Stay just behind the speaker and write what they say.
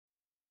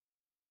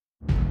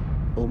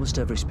Almost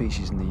every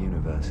species in the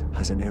universe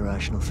has an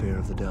irrational fear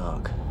of the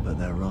dark, but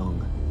they're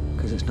wrong,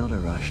 because it's not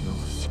irrational.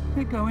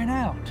 They're going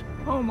out.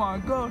 Oh my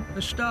God,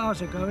 the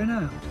stars are going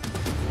out.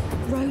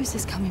 Rose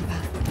is coming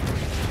back.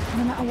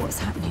 No matter what's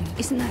happening,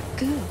 isn't that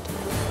good?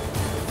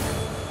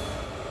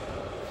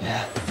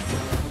 Yeah.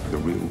 The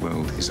real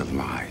world is a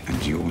lie,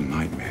 and your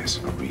nightmares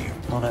are real.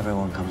 Not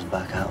everyone comes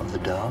back out of the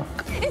dark.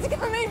 It's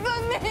coming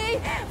for me!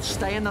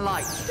 Stay in the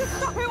light.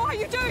 Stop it, what are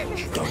you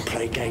doing? Don't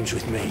play games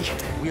with me.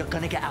 We are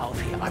going to get out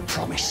of here, I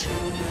promise.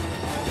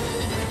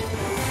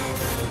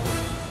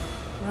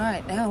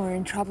 Right, now we're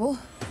in trouble.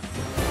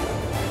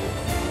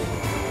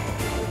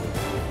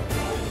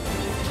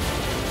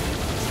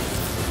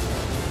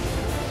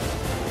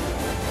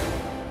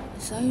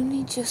 It's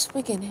only just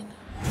beginning.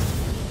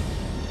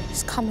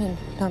 It's coming,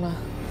 Nana.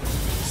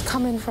 It's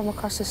coming from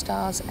across the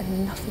stars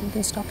and nothing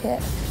can stop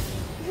it.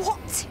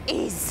 What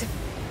is?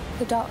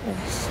 The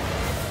darkness.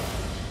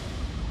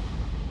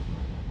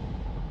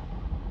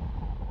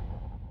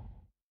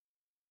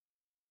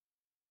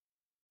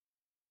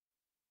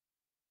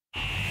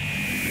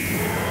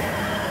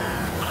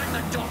 I'm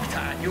the Doctor,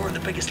 and you're in the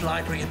biggest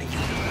library in the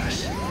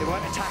universe. They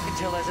won't attack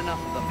until there's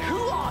enough of them.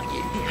 Who are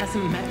you? He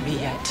hasn't met me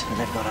yet. And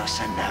they've got our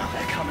scent now.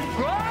 They're coming.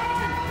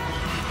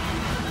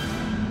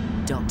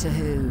 Doctor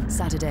Who,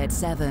 Saturday at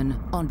 7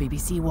 on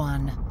BBC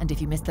One. And if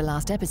you missed the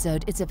last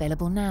episode, it's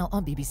available now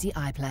on BBC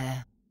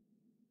iPlayer.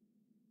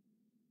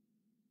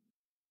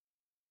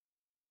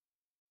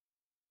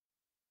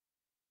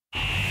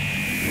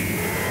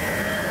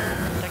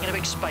 Taking a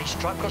big space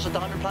truck across a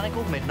diamond planet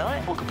called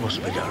Midnight? What could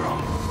possibly go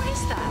wrong? What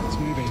is that? It's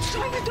moving.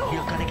 Shut the door!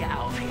 You're going to get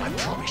out of here, I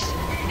promise.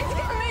 It's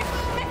coming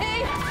for me!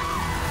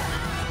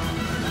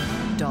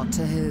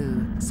 Doctor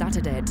Who,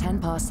 Saturday at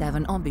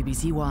 7 on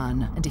BBC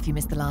One. And if you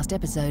missed the last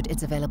episode,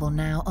 it's available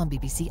now on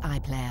BBC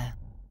iPlayer.